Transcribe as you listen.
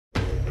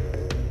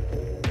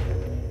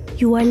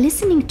You are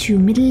listening to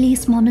Middle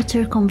East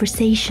Monitor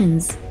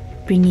Conversations,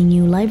 bringing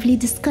you lively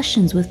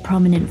discussions with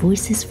prominent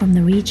voices from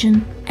the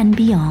region and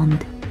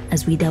beyond,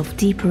 as we delve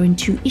deeper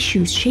into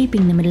issues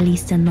shaping the Middle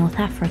East and North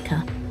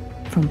Africa,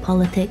 from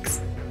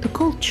politics, the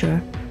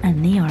culture,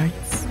 and the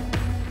arts.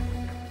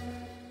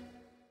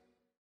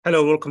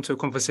 Hello, welcome to a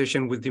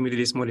conversation with the Middle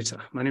East Monitor.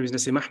 My name is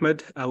Nasim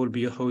Ahmed. I will be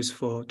your host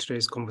for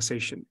today's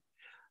conversation.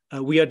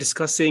 We are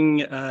discussing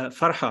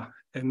Farha,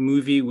 a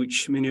movie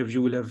which many of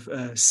you will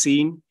have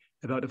seen,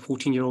 about a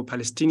 14-year-old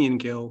Palestinian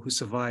girl who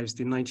survives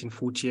the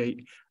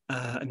 1948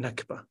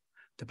 Nakba,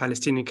 the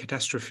Palestinian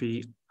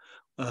catastrophe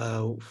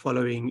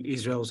following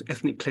Israel's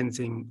ethnic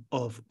cleansing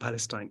of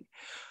Palestine.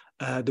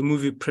 The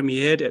movie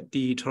premiered at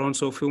the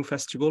Toronto Film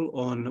Festival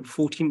on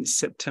 14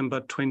 September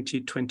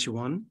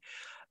 2021,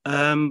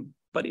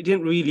 but it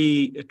didn't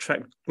really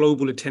attract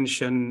global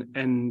attention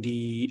and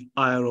the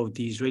ire of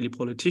the Israeli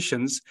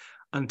politicians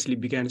until it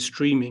began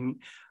streaming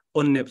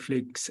on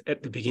Netflix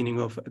at the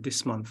beginning of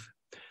this month.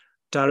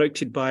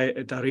 Directed by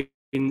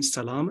Dareen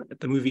Salam,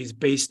 the movie is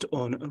based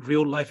on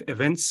real-life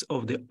events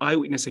of the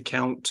eyewitness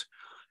account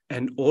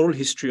and oral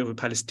history of a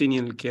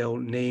Palestinian girl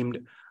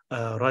named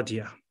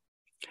Radia.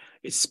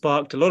 It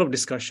sparked a lot of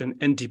discussion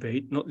and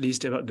debate, not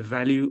least about the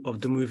value of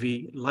the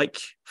movie like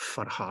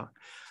Farha,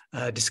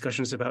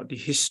 discussions about the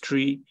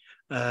history,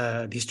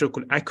 the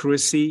historical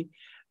accuracy,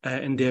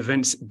 and the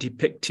events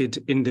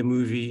depicted in the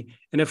movie.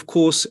 And of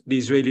course, the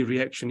Israeli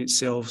reaction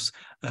itself,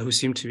 who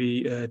seem to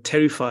be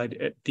terrified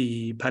at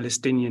the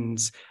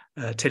Palestinians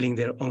telling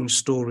their own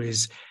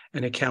stories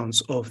and accounts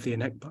of the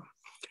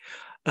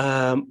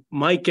Nakba.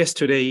 My guest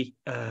today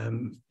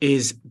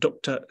is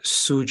Dr.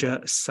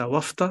 Suja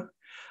Sawafta.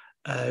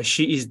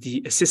 She is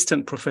the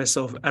Assistant Professor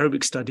of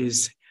Arabic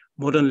Studies,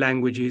 Modern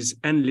Languages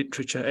and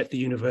Literature at the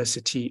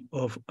University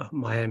of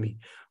Miami.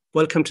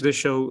 Welcome to the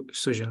show,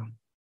 Suja.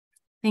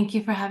 Thank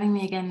you for having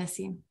me again,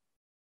 Nasim.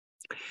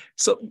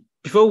 So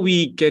before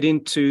we get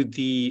into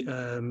the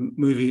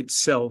movie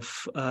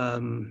itself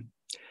and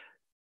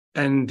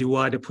the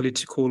wider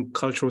political,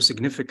 cultural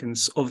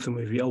significance of the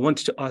movie, I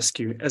wanted to ask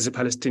you, as a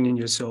Palestinian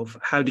yourself,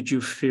 how did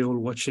you feel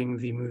watching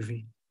the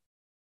movie?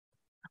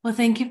 Well,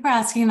 thank you for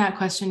asking that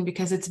question,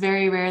 because it's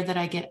very rare that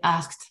I get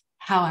asked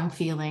how I'm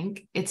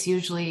feeling. It's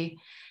usually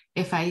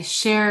if I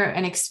share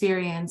an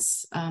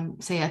experience,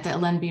 say at the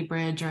Allenby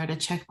Bridge or at a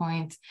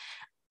checkpoint,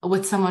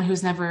 with someone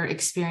who's never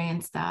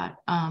experienced that,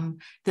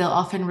 they'll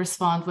often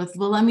respond with,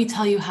 well, let me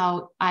tell you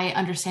how I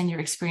understand your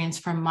experience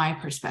from my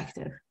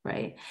perspective,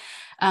 right?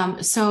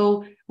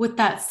 So with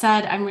that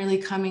said, I'm really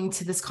coming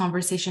to this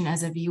conversation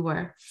as a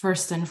viewer,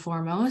 first and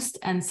foremost,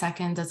 and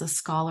second, as a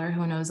scholar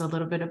who knows a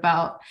little bit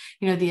about,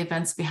 the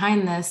events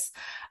behind this.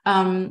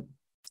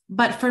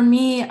 But for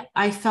me,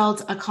 I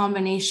felt a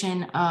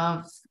combination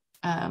of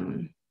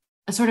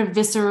a sort of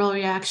visceral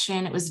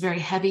reaction. It was very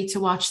heavy to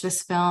watch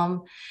this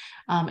film.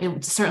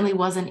 It certainly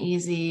wasn't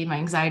easy. My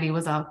anxiety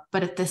was up.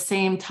 But at the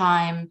same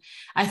time,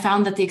 I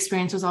found that the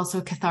experience was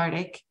also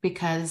cathartic,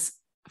 because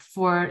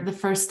for the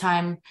first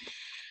time,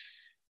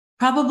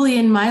 probably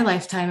in my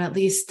lifetime at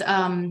least,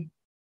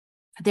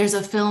 there's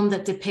a film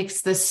that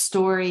depicts this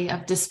story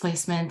of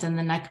displacement and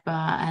the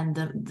Nakba and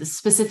the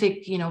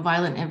specific,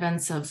 violent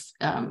events of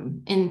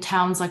in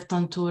towns like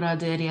Tantura,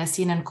 Deir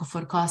Yassin, and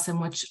Kufr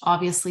Qasim, which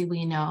obviously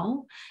we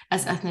know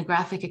as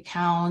ethnographic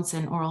accounts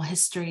and oral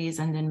histories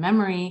and in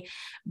memory,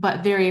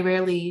 but very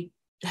rarely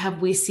have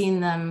we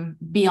seen them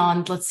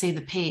beyond, let's say,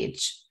 the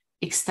page,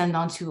 extend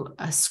onto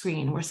a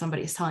screen where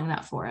somebody's telling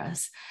that for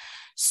us,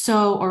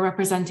 or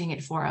representing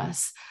it for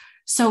us.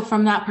 So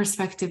from that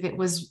perspective, it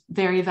was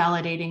very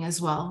validating as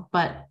well.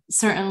 But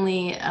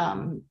certainly,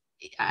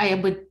 I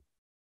would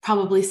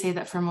probably say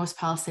that for most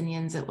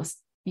Palestinians,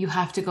 you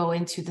have to go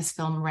into this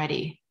film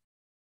ready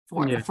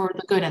for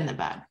the good and the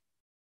bad.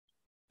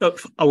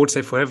 I would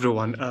say for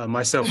everyone,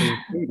 myself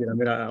included. I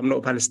mean, I'm not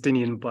a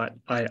Palestinian, but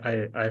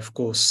I of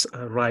course,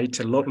 write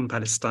a lot on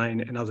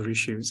Palestine and other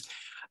issues.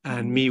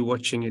 And me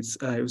watching it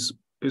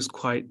was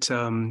quite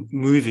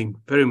moving,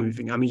 very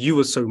moving. I mean, you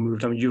were so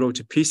moved. I mean, you wrote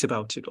a piece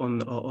about it on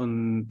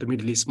the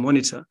Middle East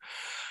Monitor,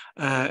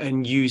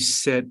 and you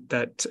said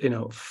that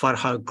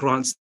Farha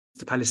grants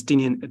the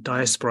Palestinian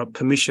diaspora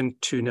permission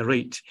to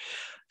narrate.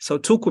 So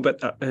talk about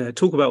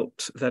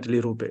that a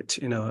little bit,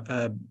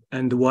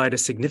 and the wider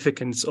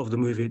significance of the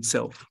movie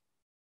itself.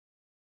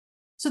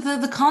 So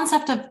the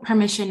concept of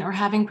permission, or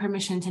having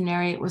permission to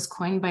narrate, was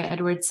coined by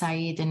Edward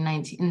Said in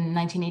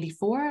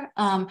 1984.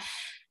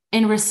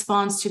 In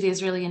response to the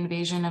Israeli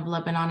invasion of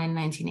Lebanon in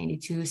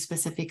 1982,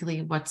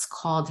 specifically what's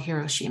called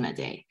Hiroshima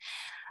Day.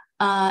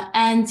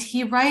 And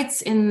he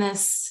writes in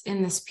this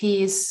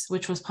piece,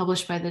 which was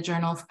published by the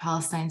Journal for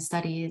Palestine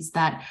Studies,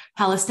 that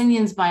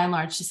Palestinians, by and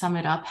large, to sum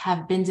it up,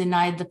 have been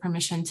denied the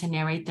permission to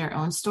narrate their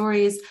own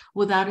stories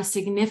without a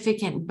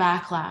significant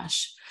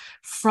backlash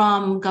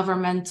from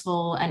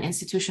governmental and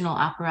institutional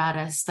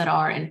apparatus that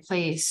are in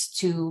place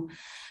to,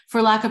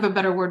 for lack of a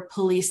better word,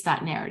 police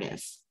that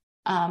narrative.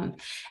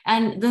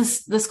 And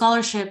the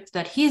scholarship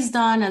that he's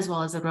done, as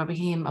well as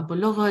Ibrahim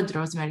Abou-Lughod,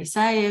 Rosemary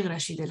Saïgh,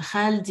 Rashid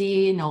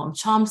El-Khaldi, Noam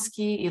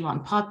Chomsky,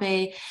 Ilan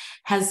Pape,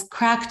 has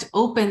cracked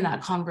open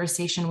that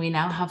conversation. We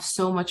now have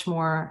so much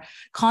more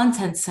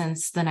content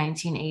since the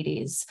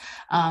 1980s,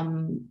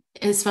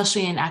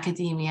 especially in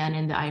academia and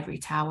in the ivory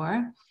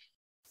tower.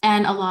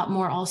 And a lot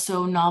more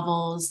also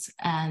novels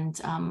and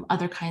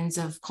other kinds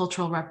of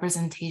cultural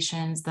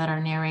representations that are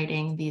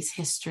narrating these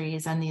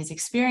histories and these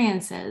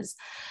experiences.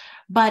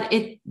 But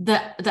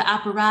the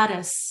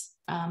apparatus,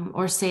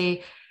 or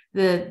say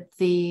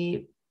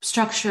the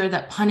structure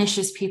that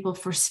punishes people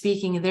for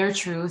speaking their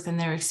truth and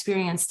their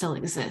experience still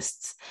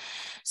exists.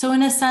 So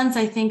in a sense,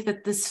 I think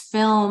that this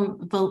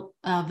film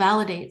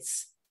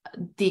validates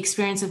the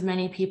experience of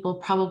many people,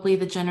 probably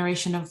the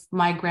generation of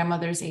my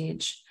grandmother's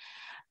age,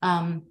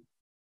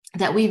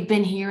 that we've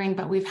been hearing,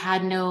 but we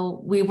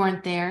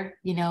weren't there,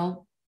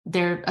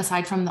 there,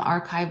 aside from the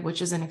archive,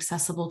 which is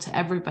inaccessible to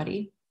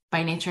everybody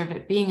by nature of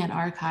it being an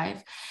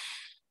archive.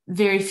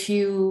 Very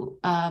few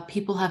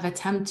people have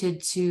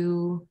attempted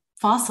to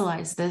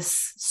fossilize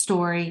this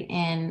story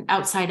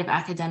outside of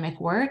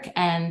academic work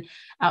and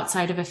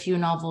outside of a few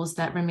novels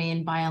that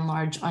remain by and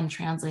large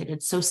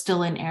untranslated. So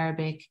still in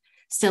Arabic,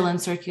 still in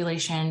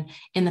circulation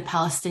in the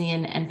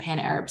Palestinian and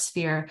pan-Arab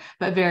sphere,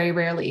 but very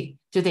rarely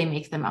do they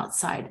make them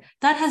outside.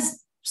 That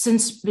has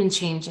since been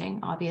changing,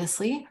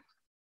 obviously.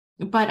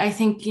 But I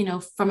think,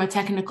 from a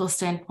technical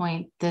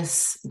standpoint,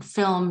 this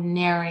film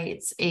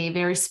narrates a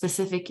very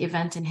specific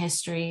event in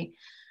history,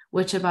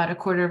 which about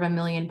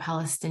 250,000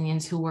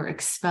 Palestinians who were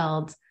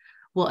expelled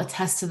will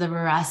attest to the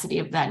veracity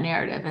of that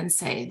narrative and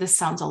say, this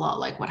sounds a lot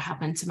like what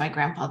happened to my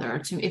grandfather, or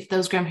to, if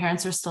those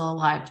grandparents are still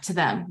alive, to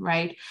them,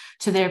 right?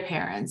 To their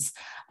parents.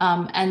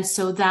 And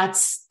so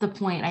that's the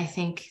point I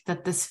think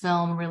that this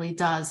film really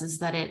does, is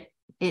that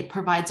it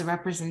provides a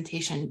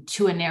representation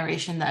to a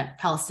narration that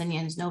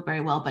Palestinians know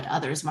very well, but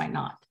others might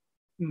not.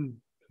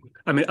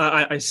 I mean,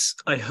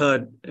 I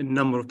heard a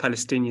number of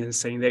Palestinians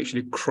saying they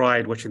actually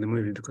cried watching the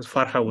movie because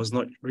Farha was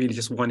not really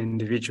just one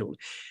individual.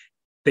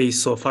 They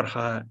saw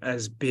Farha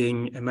as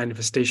being a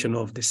manifestation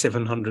of the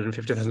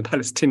 750,000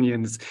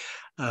 Palestinians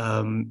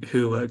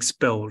who were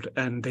expelled,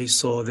 and they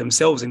saw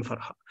themselves in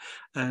Farha.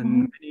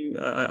 And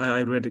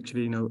I read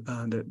actually,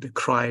 they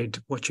cried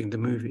watching the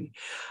movie.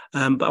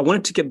 But I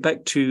wanted to get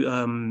back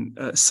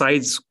to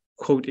Said's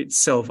quote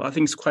itself. I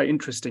think it's quite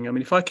interesting. I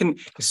mean, if I can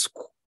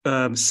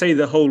say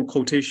the whole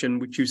quotation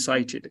which you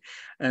cited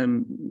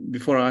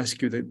before I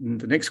ask you the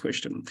next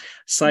question.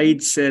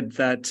 Said said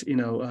that,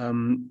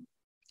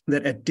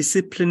 that a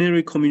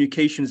disciplinary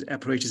communications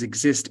apparatus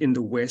exists in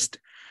the West,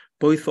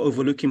 both for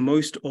overlooking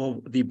most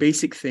of the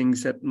basic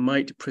things that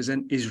might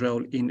present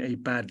Israel in a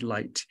bad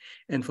light,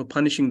 and for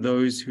punishing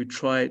those who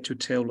try to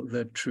tell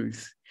the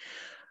truth.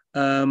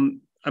 I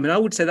mean, I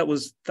would say that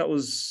was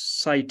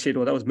cited,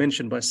 or that was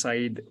mentioned by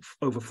Said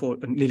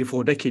nearly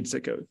 4 decades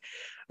ago.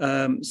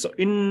 So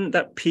in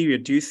that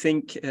period, do you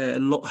think a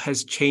lot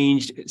has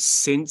changed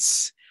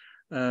since,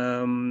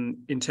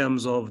 in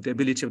terms of the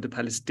ability of the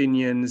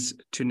Palestinians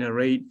to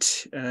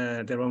narrate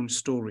their own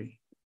story?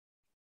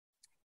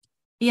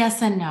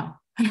 Yes and no.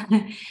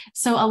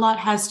 So a lot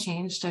has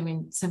changed. I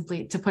mean,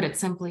 to put it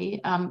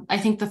simply, I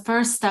think the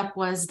first step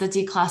was the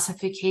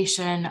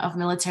declassification of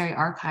military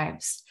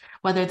archives,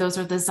 whether those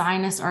are the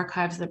Zionist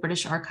archives, the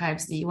British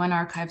archives, the UN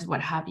archives,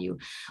 what have you.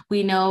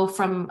 We know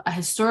from a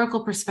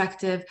historical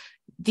perspective,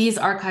 these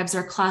archives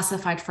are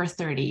classified for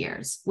 30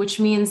 years, which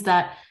means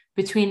that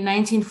between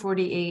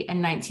 1948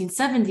 and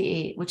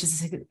 1978, which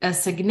is a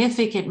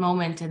significant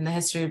moment in the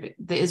history of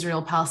the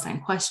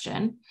Israel-Palestine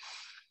question,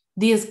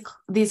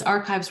 these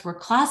archives were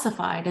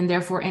classified and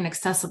therefore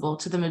inaccessible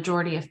to the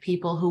majority of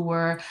people who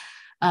were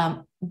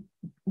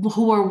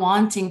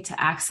wanting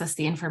to access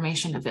the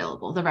information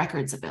available, the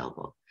records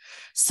available.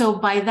 So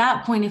by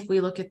that point, if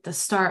we look at the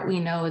start, we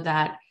know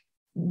that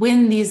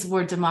when these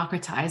were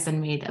democratized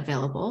and made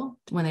available,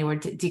 when they were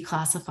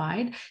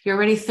declassified, you're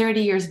already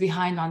 30 years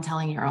behind on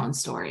telling your own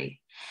story.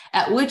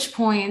 At which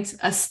point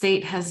a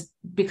state has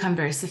become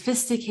very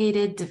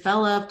sophisticated,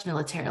 developed,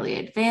 militarily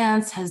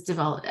advanced, has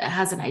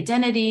an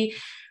identity,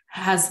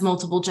 has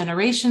multiple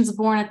generations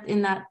born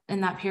in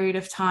that period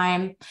of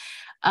time.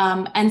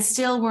 And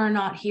still we're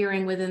not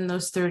hearing within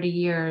those 30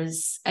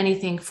 years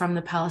anything from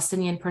the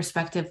Palestinian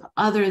perspective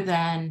other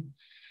than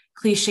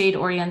cliched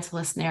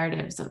Orientalist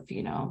narratives of,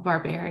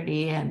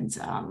 barbarity and,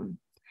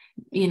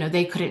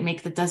 they couldn't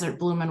make the desert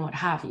bloom and what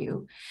have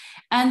you.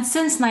 And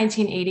since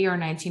 1980 or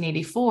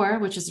 1984,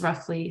 which is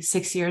roughly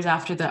 6 years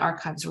after the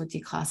archives were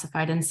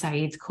declassified, and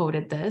Said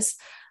quoted this,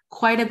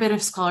 quite a bit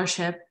of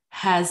scholarship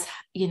has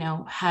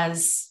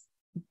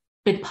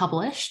been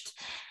published.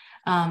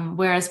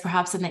 Whereas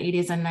perhaps in the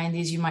 80s and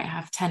 90s, you might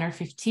have 10 or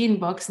 15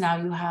 books.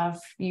 Now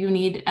you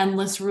need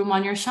endless room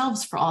on your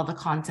shelves for all the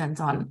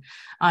content on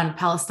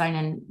Palestine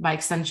and by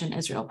extension,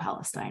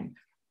 Israel-Palestine.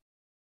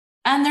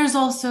 And there's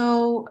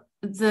also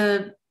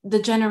the the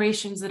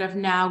generations that have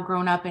now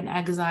grown up in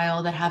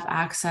exile that have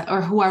access,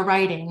 or who are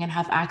writing and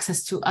have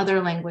access to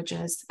other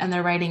languages, and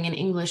they're writing in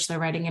English, they're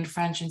writing in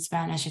French and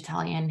Spanish,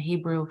 Italian,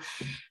 Hebrew,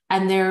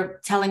 and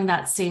they're telling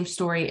that same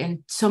story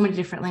in so many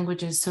different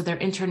languages. So they're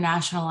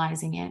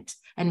internationalizing it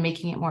and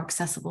making it more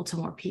accessible to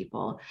more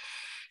people.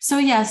 So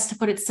yes, to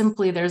put it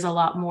simply, there's a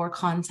lot more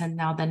content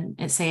now than,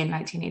 say, in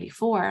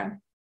 1984.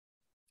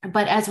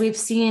 But as we've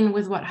seen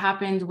with what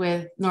happened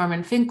with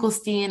Norman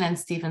Finkelstein and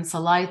Stephen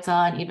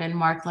Salaita and even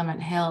Mark Lemon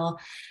Hill,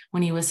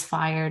 when he was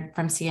fired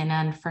from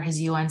CNN for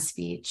his UN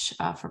speech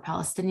for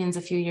Palestinians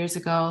a few years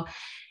ago,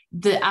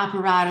 the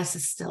apparatus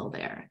is still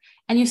there.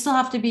 And you still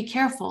have to be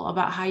careful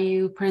about how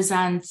you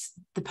present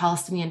the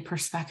Palestinian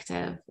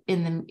perspective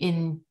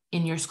in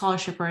your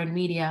scholarship or in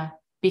media,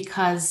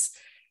 because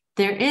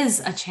there is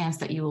a chance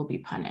that you will be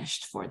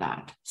punished for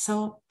that.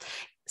 So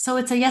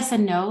it's a yes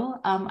and no.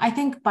 I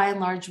think by and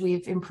large,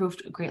 we've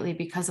improved greatly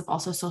because of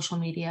also social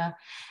media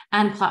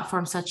and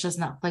platforms such as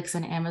Netflix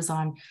and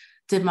Amazon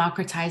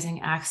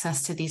democratizing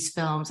access to these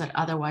films that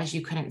otherwise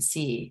you couldn't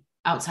see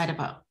outside of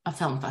a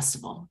film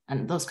festival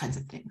and those kinds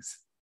of things.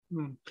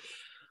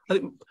 I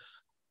think,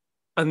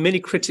 and many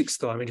critics,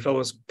 though, I mean, if I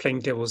was playing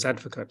devil's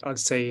advocate, I'd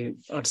say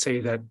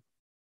that,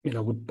 you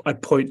know,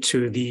 I'd point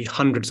to the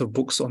hundreds of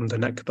books on the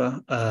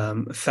Nakba,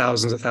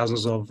 thousands and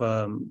thousands of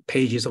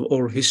pages of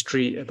oral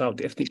history about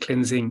the ethnic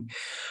cleansing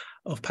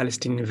of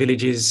Palestinian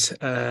villages,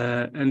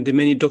 and the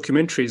many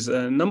documentaries,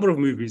 a number of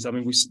movies. I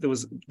mean, there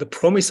was The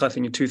Promise, I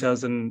think, in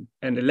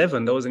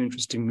 2011. That was an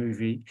interesting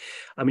movie.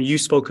 I mean, you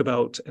spoke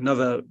about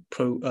another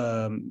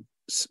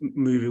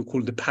movie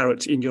called The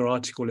Parrot in your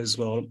article as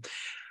well.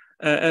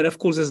 And of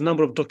course, there's a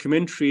number of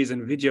documentaries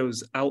and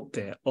videos out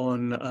there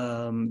on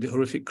the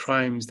horrific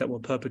crimes that were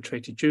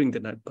perpetrated during the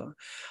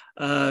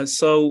Nakba.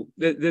 So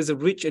there's a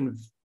rich and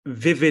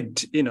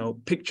vivid, you know,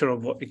 picture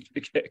of what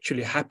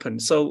actually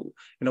happened. So,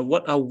 you know,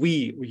 what are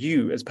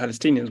you as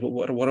Palestinians,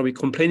 what are we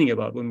complaining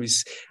about when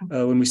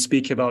we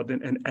speak about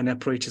an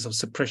apparatus of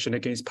suppression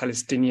against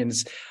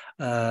Palestinians,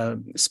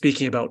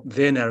 speaking about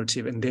their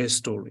narrative and their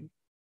story?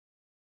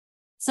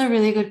 It's a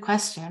really good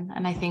question,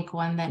 and I think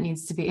one that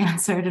needs to be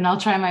answered, and I'll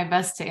try my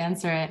best to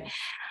answer it.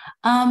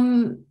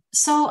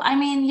 So, I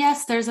mean,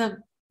 yes,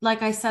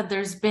 like I said,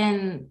 there's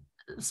been,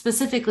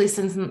 specifically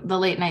since the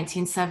late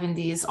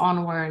 1970s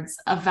onwards,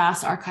 a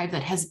vast archive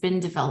that has been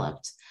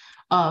developed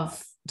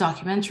of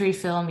documentary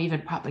film,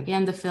 even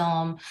propaganda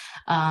film,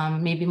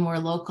 maybe more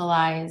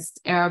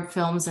localized Arab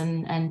films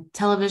and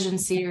television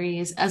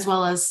series, as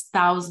well as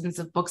thousands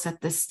of books at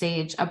this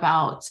stage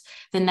about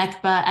the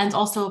Nakba and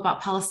also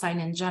about Palestine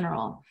in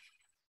general.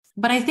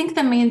 But I think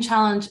the main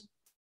challenge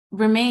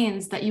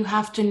remains that you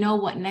have to know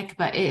what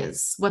Nakba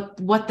is, what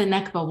the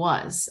Nakba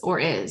was or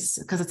is,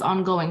 because it's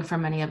ongoing for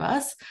many of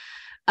us,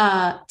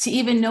 to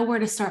even know where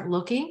to start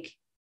looking,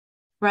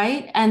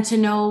 right? And to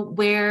know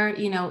where,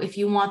 you know, if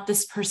you want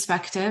this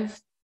perspective,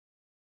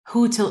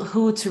 who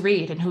to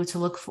read and who to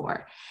look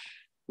for.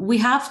 We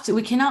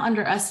cannot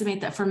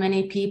underestimate that for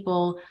many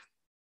people,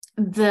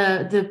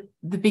 the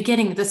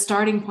beginning, the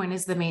starting point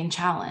is the main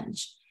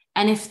challenge.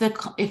 And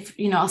if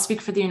you know, I'll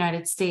speak for the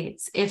United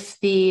States, if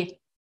the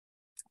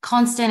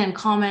constant and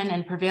common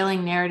and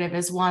prevailing narrative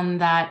is one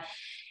that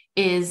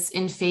is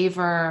in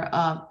favor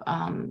of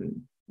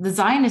the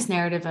Zionist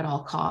narrative at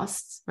all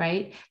costs,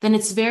 right? Then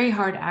it's very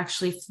hard,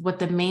 actually, what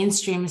the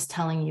mainstream is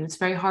telling you. It's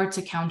very hard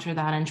to counter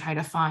that and try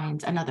to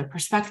find another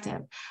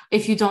perspective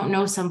if you don't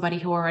know somebody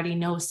who already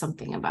knows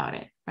something about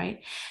it,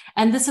 right?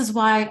 And this is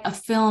why a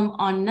film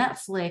on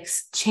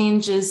Netflix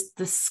changes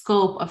the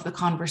scope of the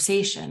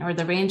conversation or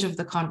the range of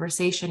the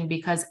conversation,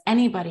 because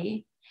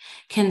anybody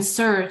can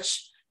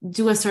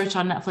do a search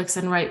on Netflix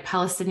and write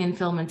Palestinian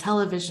film and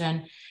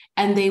television,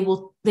 and they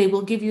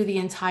will give you the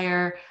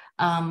entire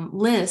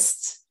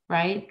list,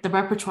 right? The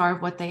repertoire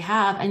of what they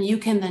have, and you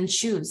can then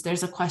choose.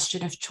 There's a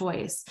question of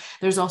choice.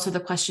 There's also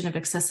the question of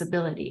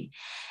accessibility.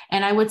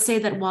 And I would say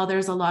that while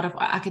there's a lot of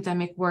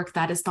academic work,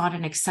 that is not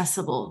an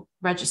accessible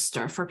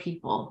register for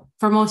people,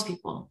 for most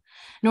people,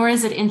 nor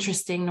is it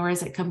interesting, nor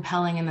is it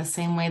compelling in the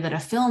same way that a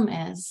film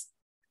is,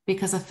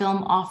 because a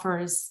film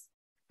offers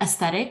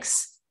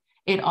aesthetics,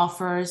 it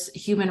offers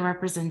human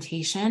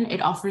representation,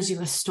 it offers you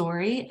a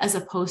story, as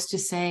opposed to,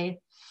 say,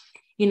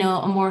 you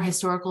know, a more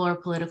historical or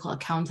political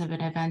account of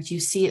an event. You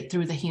see it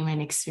through the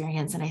human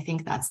experience. And I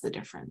think that's the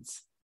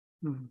difference.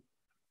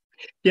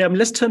 Yeah,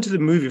 let's turn to the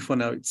movie for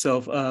now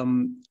itself,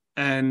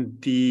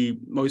 and the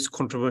most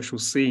controversial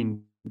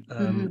scene,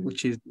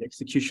 which is the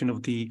execution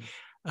of the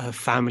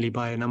family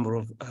by a number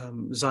of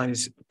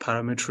Zionist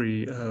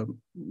paramilitary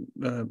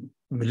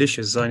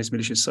Zionist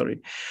militias, sorry.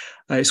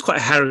 It's quite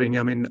harrowing.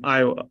 I mean,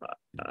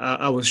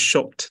 I was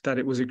shocked that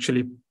it was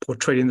actually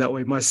portrayed in that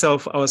way.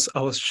 Myself, I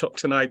was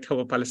shocked, and I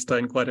cover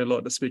Palestine quite a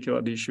lot. I speak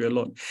about the issue a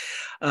lot.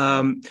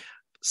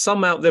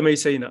 Some out there may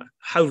say, you know,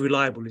 how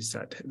reliable is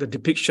that? The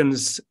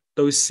depictions,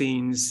 those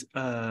scenes,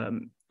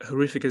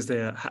 horrific as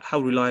they are, how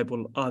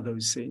reliable are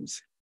those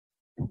scenes?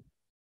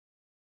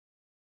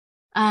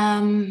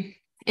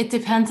 It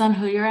depends on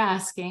who you're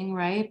asking,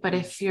 right? But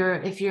if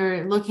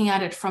you're looking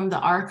at it from the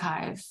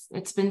archive,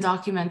 it's been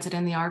documented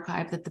in the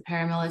archive that the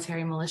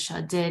paramilitary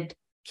militia did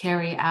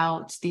carry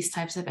out these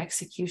types of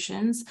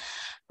executions,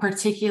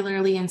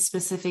 particularly in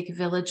specific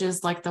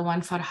villages like the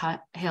one Farha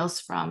hails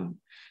from.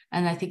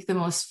 And I think the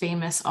most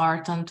famous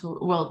are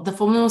the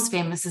most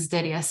famous is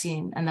Deir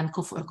Yassin, and then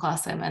Kufur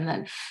Qasim, and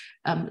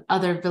then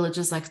other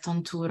villages like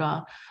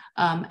Tantura.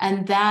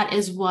 And that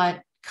is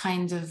what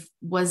kind of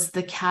was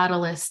the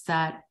catalyst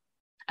that,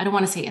 I don't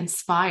want to say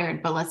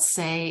inspired, but let's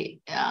say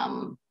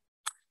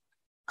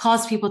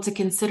caused people to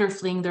consider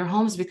fleeing their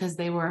homes because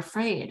they were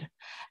afraid.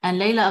 And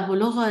Layla Abu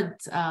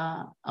Lughad,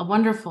 a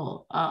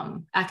wonderful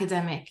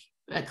academic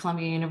at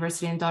Columbia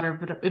University and daughter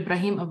of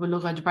Ibrahim Abu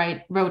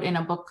Lughad, wrote in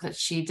a book that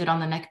she did on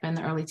the Nakba in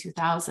the early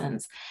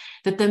 2000s,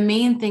 that the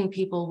main thing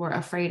people were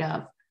afraid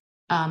of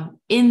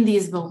in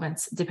these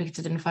moments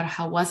depicted in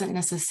Farha wasn't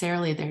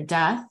necessarily their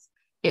death.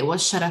 It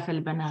was sharaf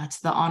al-banat,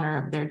 the honor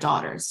of their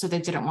daughters. So they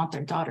didn't want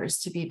their daughters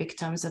to be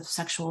victims of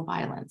sexual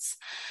violence.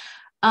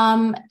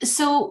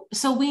 So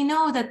we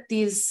know that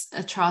these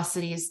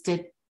atrocities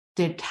did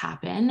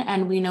happen,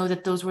 and we know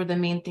that those were the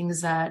main things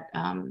that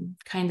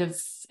kind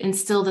of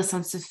instilled a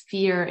sense of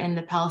fear in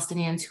the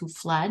Palestinians who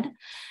fled.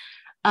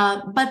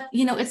 But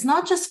it's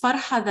not just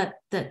Farha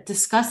that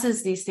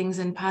discusses these things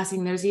in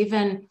passing. There's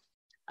even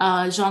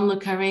Jean Le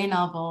Carré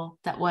novel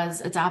that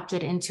was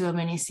adapted into a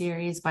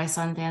miniseries by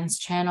Sundance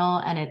Channel,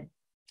 and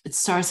it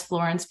stars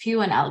Florence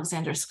Pugh and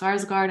Alexander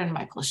Skarsgård and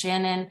Michael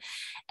Shannon.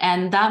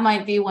 And that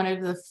might be one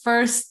of the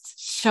first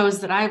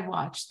shows that I've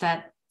watched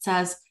that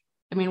says,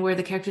 where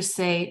the characters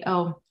say,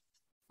 oh,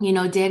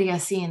 Deir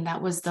Yassin,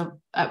 that was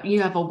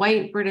you have a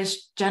white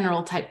British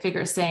general type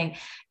figure saying,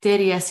 Deir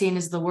Yassin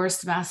is the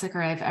worst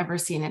massacre I've ever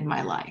seen in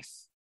my life.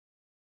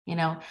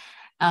 And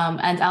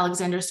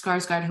Alexander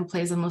Skarsgård, who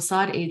plays a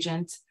Mossad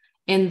agent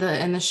in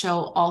the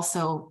show,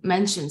 also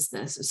mentions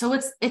this. So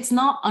it's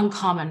not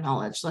uncommon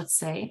knowledge, let's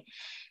say.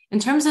 In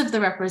terms of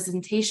the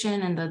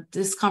representation and the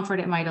discomfort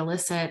it might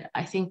elicit,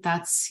 I think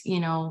that's,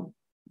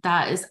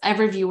 that is,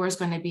 every viewer is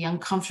going to be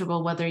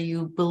uncomfortable whether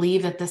you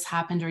believe that this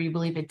happened or you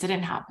believe it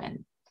didn't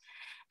happen.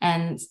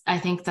 And I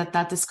think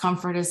that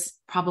discomfort is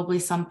probably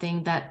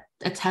something that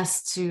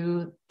attests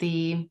to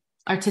the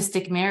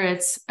artistic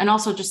merits and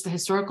also just the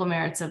historical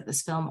merits of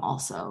this film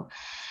also.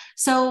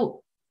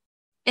 So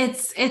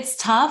it's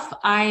tough.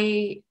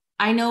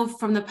 I know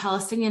from the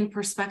Palestinian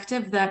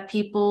perspective that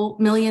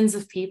millions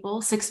of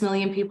people, 6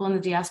 million people in the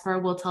diaspora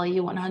will tell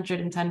you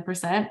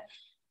 110%.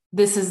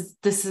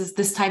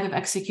 This type of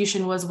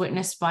execution was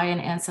witnessed by an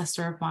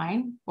ancestor of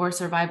mine or a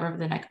survivor of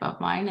the Nakba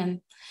of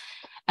mine.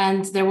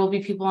 And there will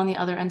be people on the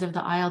other end of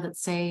the aisle that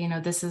say,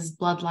 this is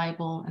blood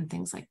libel and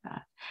things like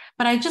that.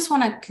 But I just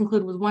want to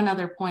conclude with one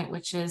other point,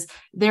 which is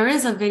there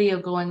is a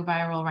video going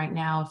viral right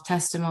now of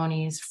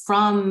testimonies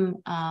from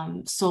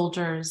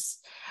soldiers,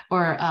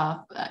 or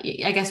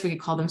I guess we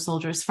could call them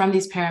soldiers, from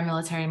these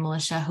paramilitary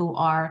militia who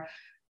are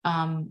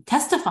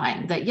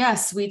testifying that,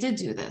 yes, we did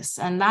do this.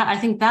 And that, I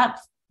think that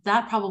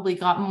probably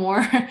got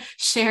more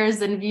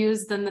shares and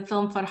views than the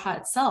film Farha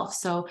itself.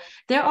 So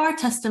there are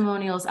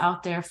testimonials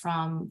out there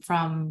from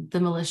the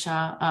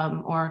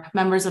militia or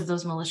members of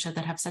those militia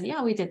that have said,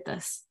 yeah, we did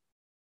this.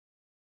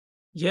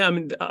 Yeah,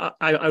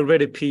 I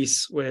read a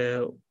piece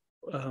where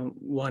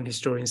one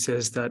historian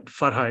says that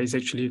Farha is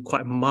actually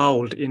quite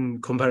mild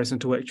in comparison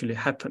to what actually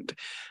happened.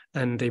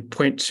 And they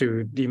point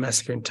to the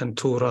massacre in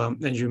Tantura,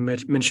 and you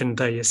mentioned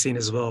Deir Yassin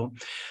as well.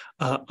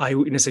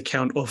 Eyewitness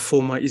account of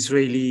former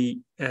Israeli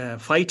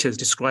fighters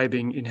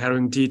describing in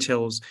harrowing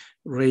details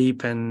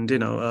rape and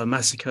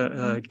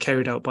massacre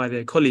carried out by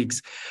their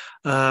colleagues.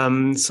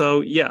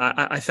 So yeah,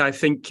 I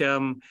think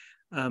I'm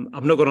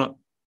not going to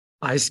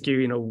ask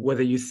you,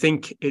 whether you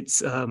think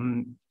it's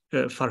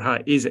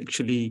Farha is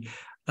actually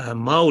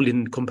mild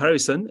in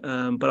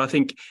comparison, but I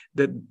think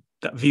that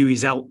view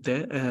is out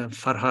there.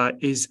 Farha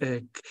is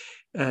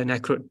an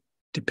accurate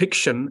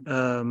depiction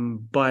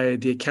by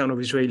the account of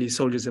Israeli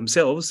soldiers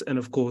themselves, and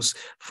of course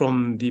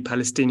from the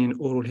Palestinian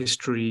oral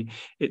history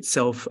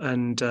itself.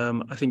 And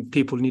I think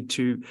people need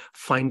to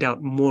find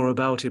out more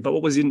about it. But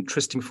what was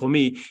interesting for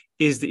me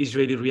is the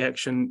Israeli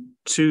reaction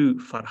to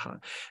Farha,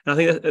 and I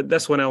think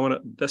that's what I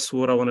want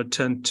to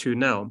turn to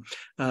now.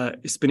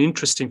 It's been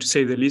interesting, to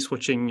say the least,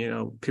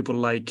 watching people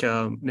like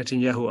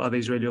Netanyahu, other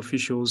Israeli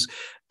officials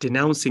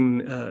denouncing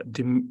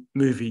the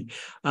movie.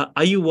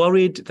 Are you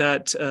worried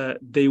that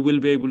they will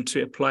be able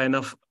to apply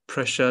enough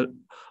pressure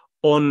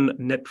on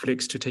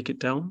Netflix to take it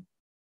down?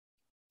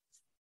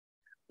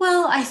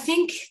 Well, I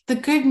think the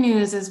good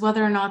news is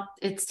whether or not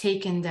it's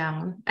taken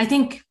down. I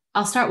think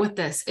I'll start with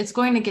this. It's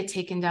going to get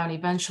taken down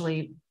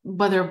eventually,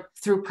 whether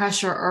through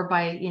pressure or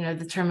by,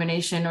 the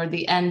termination or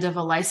the end of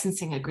a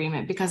licensing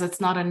agreement, because it's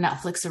not a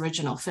Netflix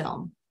original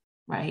film,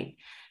 right?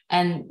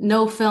 And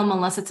no film,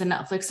 unless it's a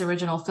Netflix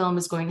original film,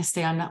 is going to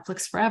stay on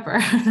Netflix forever.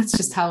 That's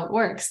just how it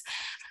works.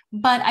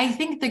 But I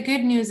think the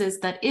good news is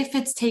that if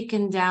it's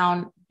taken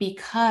down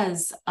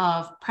because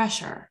of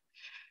pressure,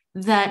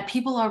 that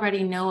people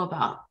already know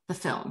about the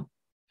film.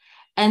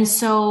 And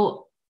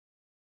so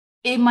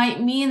it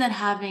might mean that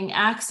having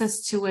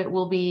access to it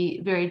will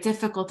be very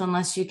difficult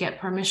unless you get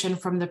permission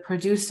from the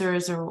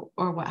producers or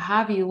what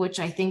have you,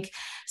 which I think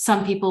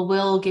some people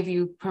will give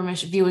you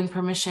viewing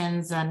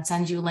permissions and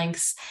send you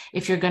links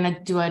if you're going to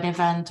do an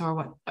event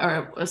or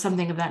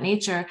something of that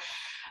nature.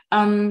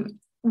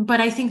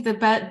 But I think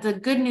the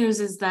good news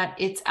is that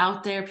it's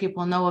out there.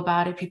 People know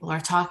about it. People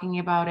are talking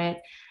about it.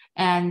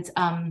 And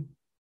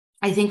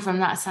I think from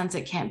that sense,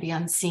 it can't be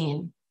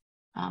unseen.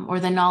 Or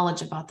the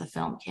knowledge about the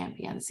film can't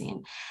be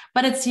unseen.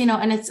 But it's,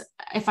 and it's,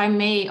 if I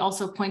may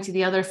also point to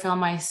the other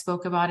film I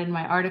spoke about in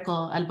my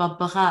article,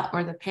 Al-Babbagha,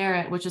 or The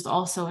Parrot, which is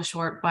also a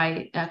short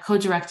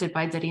co-directed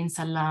by Dareen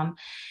Salam.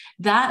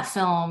 That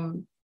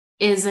film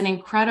is an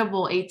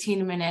incredible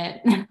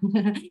 18-minute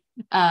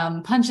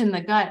punch in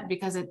the gut,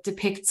 because it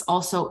depicts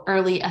also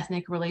early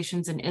ethnic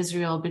relations in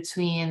Israel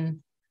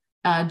between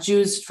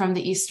Jews from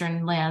the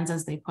Eastern lands,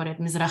 as they put it,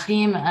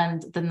 Mizrahim,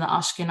 and then the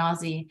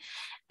Ashkenazi.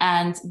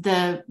 And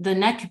the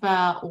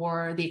Nakba,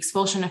 or the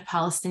expulsion of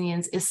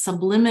Palestinians, is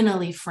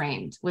subliminally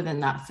framed within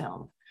that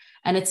film.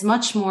 And it's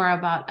much more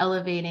about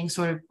elevating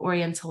sort of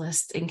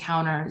Orientalist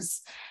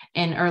encounters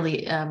in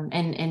early,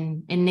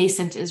 in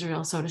nascent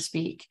Israel, so to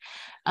speak.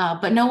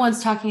 But no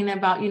one's talking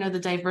about, the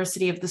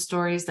diversity of the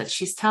stories that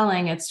she's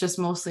telling. It's just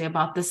mostly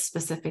about this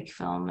specific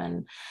film.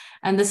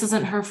 And this is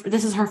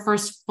her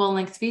first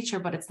full-length feature,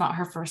 but it's not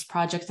her first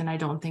project, and I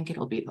don't think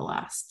it'll be the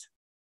last.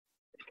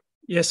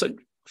 Yes. So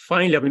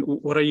finally, I mean,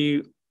 what are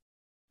you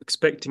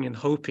expecting and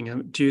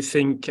hoping? Do you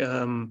think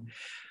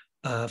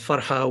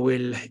Farha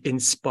will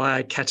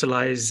inspire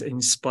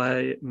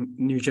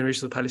new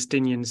generations of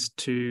Palestinians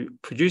to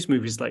produce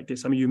movies like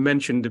this? I mean, you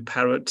mentioned The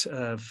Parrot.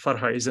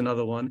 Farha is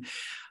another one,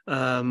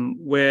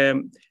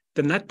 where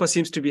the Nakba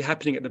seems to be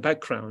happening at the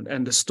background,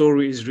 and the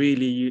story is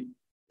really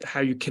how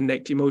you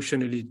connect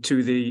emotionally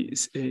to the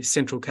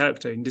central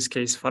character, in this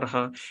case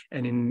Farha,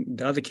 and in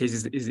the other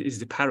cases is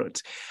the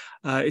Parrot.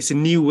 It's a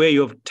new way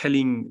of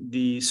telling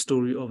the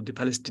story of the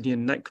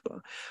Palestinian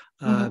Nakba.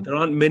 There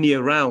aren't many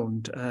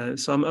around.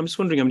 So I'm just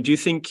wondering, do you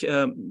think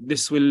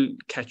this will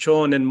catch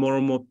on and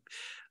more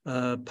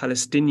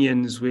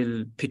Palestinians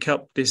will pick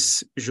up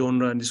this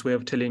genre and this way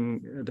of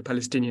telling the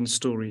Palestinian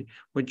story?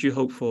 What do you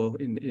hope for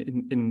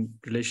in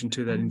relation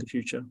to that in the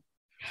future?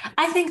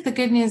 I think the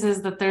good news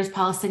is that there's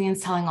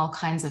Palestinians telling all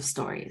kinds of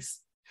stories.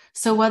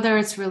 So whether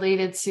it's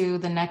related to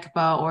the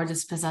Nakba or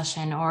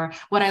dispossession, or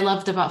what I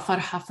loved about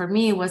Farha for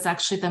me was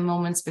actually the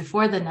moments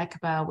before the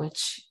Nakba,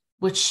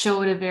 which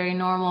showed a very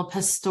normal,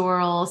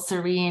 pastoral,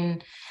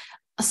 serene,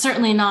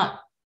 certainly not,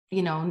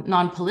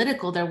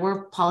 non-political. There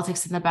were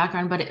politics in the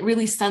background, but it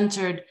really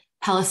centered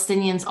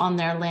Palestinians on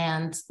their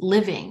land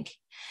living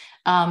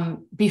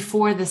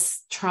before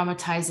this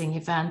traumatizing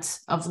event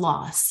of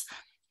loss.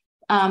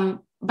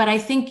 But I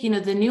think,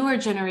 the newer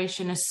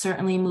generation is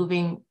certainly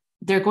moving.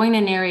 They're going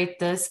to narrate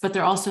this, but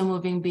they're also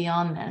moving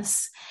beyond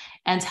this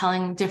and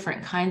telling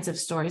different kinds of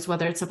stories,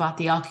 whether it's about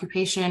the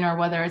occupation or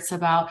whether it's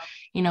about,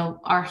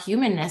 our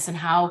humanness and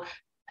how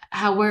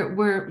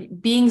we're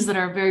beings that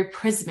are very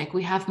prismic.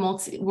 We're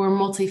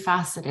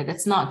multifaceted.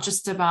 It's not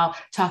just about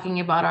talking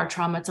about our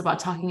trauma. It's about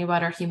talking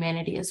about our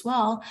humanity as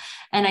well.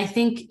 And I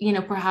think,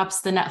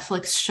 perhaps the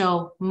Netflix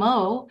show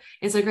Mo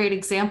is a great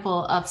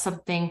example of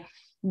something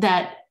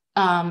that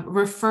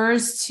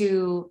refers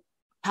to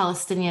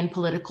Palestinian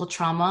political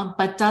trauma,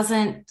 but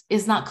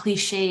is not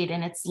cliched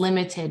in its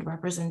limited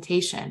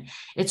representation.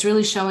 It's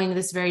really showing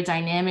this very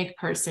dynamic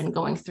person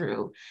going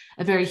through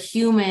a very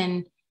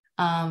human,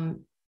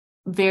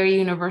 very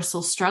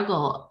universal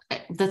struggle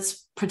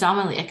that's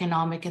predominantly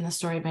economic, in the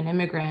story of an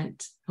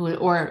immigrant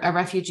or a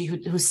refugee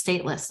who's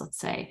stateless, let's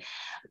say,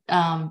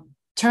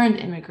 turned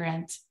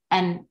immigrant.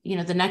 And,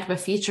 the Nakba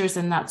features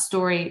in that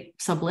story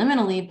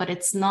subliminally, but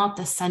it's not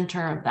the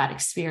center of that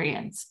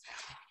experience.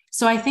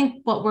 So I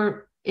think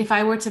if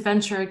I were to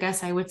venture a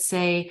guess, I would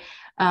say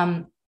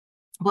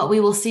what we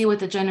will see with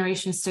the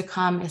generations to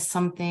come is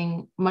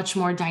something much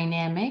more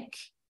dynamic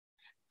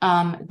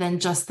than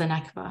just the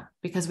Nakba,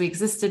 because we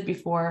existed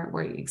before,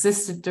 we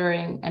existed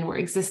during, and we're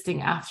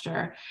existing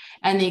after.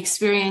 And the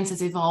experience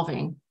is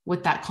evolving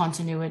with that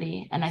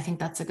continuity. And I think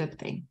that's a good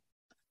thing.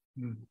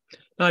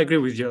 I agree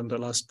with you on the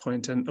last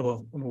point on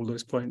all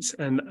those points.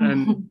 And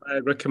I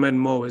recommend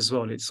Mo as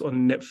well. It's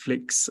on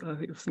Netflix.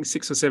 I think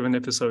 6 or 7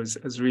 episodes.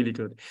 It's really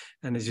good.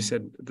 And as you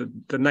said, the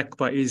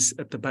Nakba is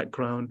at the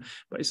background,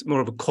 but it's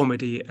more of a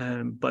comedy.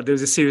 But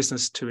there's a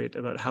seriousness to it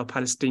about how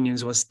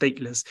Palestinians who are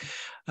stateless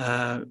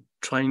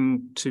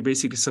trying to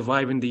basically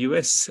survive in the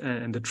US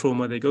and the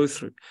trauma they go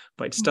through.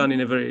 But it's done in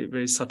a very,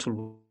 very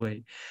subtle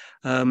way.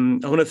 I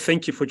want to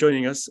thank you for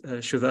joining us,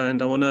 Shuza,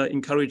 and I want to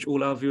encourage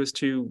all our viewers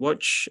to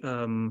watch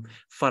Farha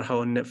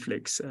on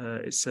Netflix.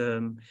 It's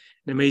an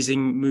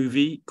amazing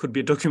movie, could be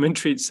a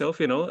documentary itself,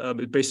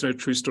 based on a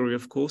true story,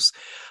 of course.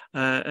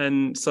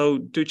 And so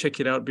do check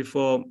it out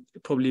before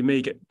it probably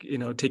may get,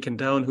 taken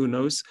down, who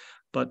knows,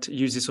 but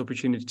use this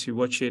opportunity to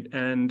watch it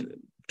and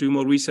do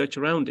more research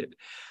around it.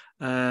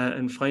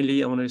 And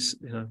finally, I want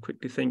to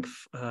quickly thank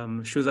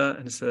Shuza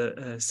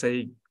and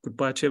say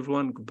goodbye to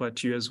everyone, goodbye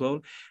to you as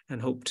well, and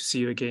hope to see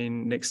you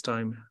again next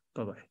time.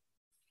 Bye-bye.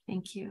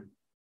 Thank you.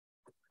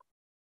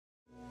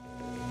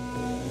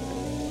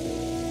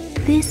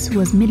 This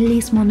was Middle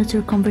East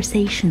Monitor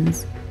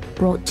Conversations,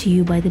 brought to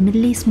you by the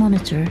Middle East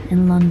Monitor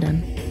in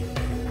London.